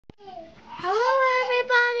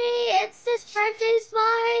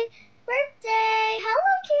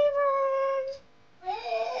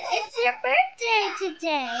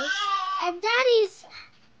birthday. And Daddy's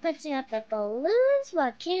putting up the balloons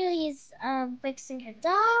while Carrie's fixing her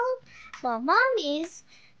doll. While Mommy's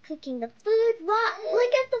cooking the food. Wow,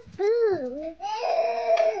 look at the food.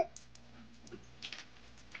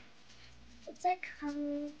 It's like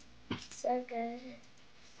so good.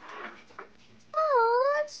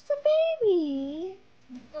 Oh, that's the baby.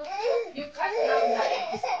 You cut now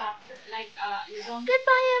you don't.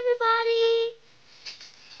 Goodbye, everybody.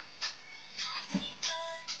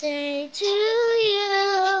 Day to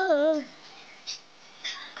you.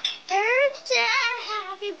 Birthday,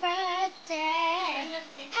 happy birthday.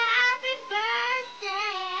 Happy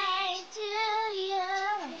birthday to you.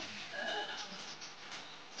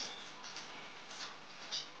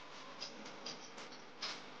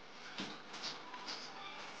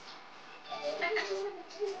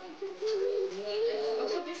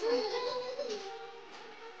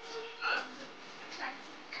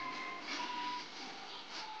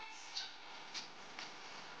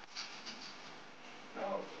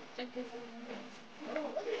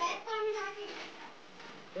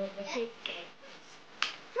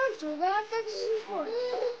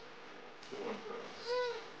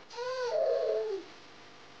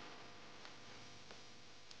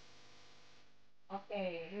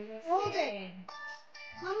 Okay. Hold it.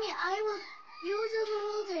 Mommy, I will use a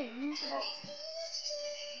holding.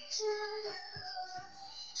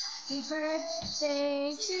 Happy birthday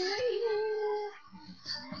to you.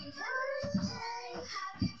 Happy birthday,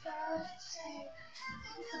 happy birthday,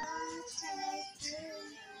 happy birthday to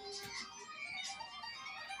you.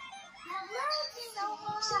 I love you so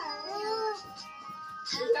much.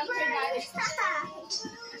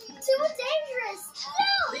 Too dangerous.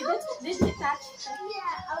 No. Did you touch?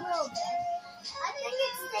 Yeah, a little bit. I think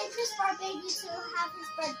it's dangerous for a baby to have his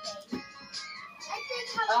birthday. I think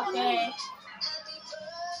Okay.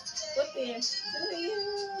 Put it to you.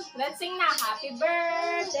 Let's sing now. Happy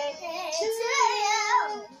birthday to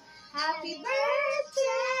you. Happy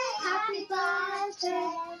birthday. Happy birthday.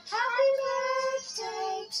 Happy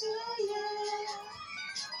birthday to you.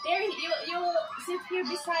 There, you sit here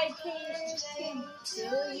beside him. To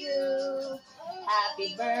you. Happy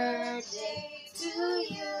birthday to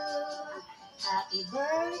you. Happy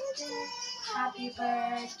birthday. Happy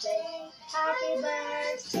birthday. Happy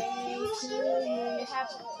birthday to you. You have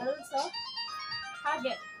balloons, so hug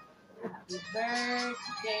it. Happy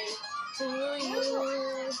birthday to you.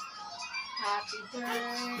 Happy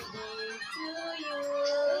birthday to you.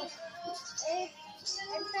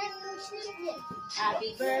 Happy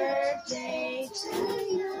birthday to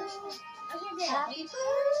you. Happy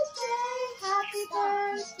birthday. Happy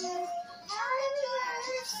birthday. Happy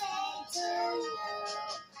birthday to you.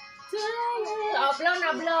 To you. Oh, blow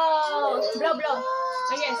na blow. Blow, blow.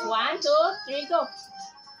 Okay, 1, 2, 3, go.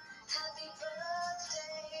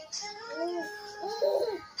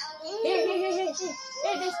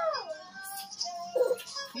 Hey, this.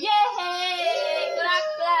 Yay! Clap,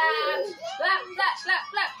 clap. Clap, clap, clap,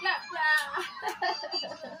 clap, clap, clap.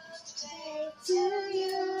 To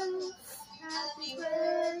you. Happy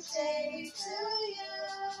birthday to you.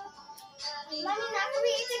 Mommy, not to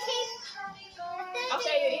eat the cake.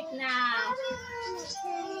 Okay, you eat now. Happy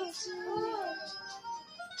birthday to you.